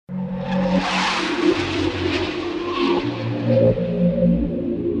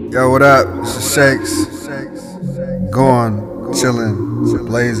Yo, what up? This is Shakes. Going, chilling,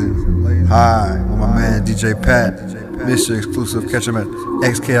 blazing, high with my man DJ Pat. Mr. Exclusive. Catch him at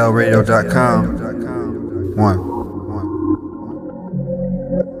xklradio.com. One.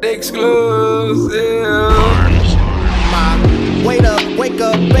 Exclusive. Wait up, wake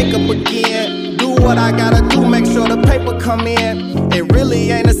up, bake up again. Do what I gotta do, make sure the paper come in. It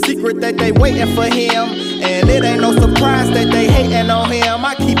really ain't a secret that they waiting for him, and it ain't no surprise that they hating on him.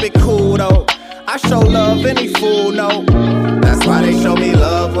 I keep it cool though, I show love any fool know. That's why they show me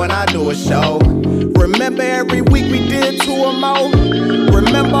love when I do a show. Remember every week we did 2 or more.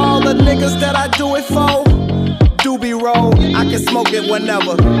 Remember all the niggas that I do it for. Doobie roll, I can smoke it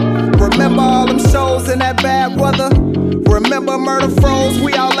whenever. Remember all them shows in that bad weather. Remember murder froze,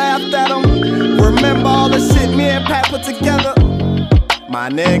 we all laughed at them. Remember all the shit me and Pat put together. My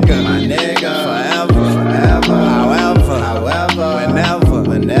nigga, forever, however,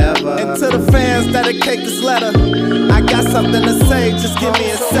 whenever. And to the fans dedicate this letter, I got something to say, just give me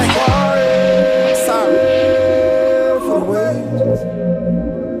a second. Sorry for the wait,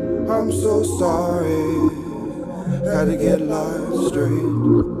 I'm so sorry. Gotta get life straight.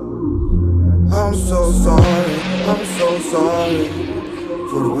 I'm so sorry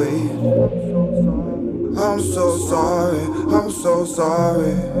for the wait. I'm so sorry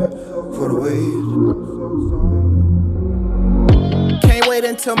for the wait. Can't wait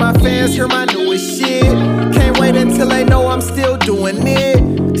until my fans hear my newest shit. Can't wait until they know I'm still doing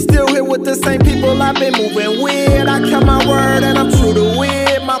it. Still here with the same people I've been moving with. I kept my word and I'm true to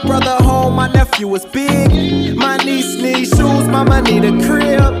it. My brother home, my nephew is big. My niece needs shoes, mama need a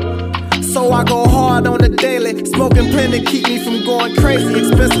crib. So I go hard on the daily. Smoking plenty keep me from going crazy.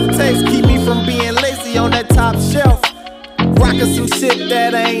 Expensive taste keep me from being lazy on that top shelf. Rockin' some shit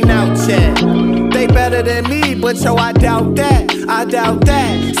that ain't out yet. They better than me, but yo, I doubt that.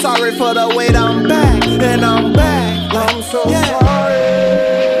 Sorry for the wait, I'm back, and I'm back. I'm so sorry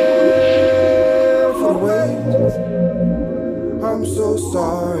for the wait. I'm so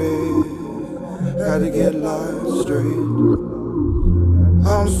sorry. Gotta get life straight.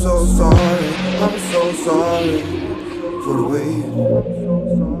 I'm so sorry for the wait.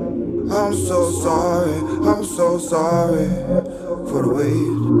 I'm so sorry for the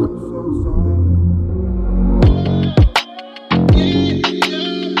wait.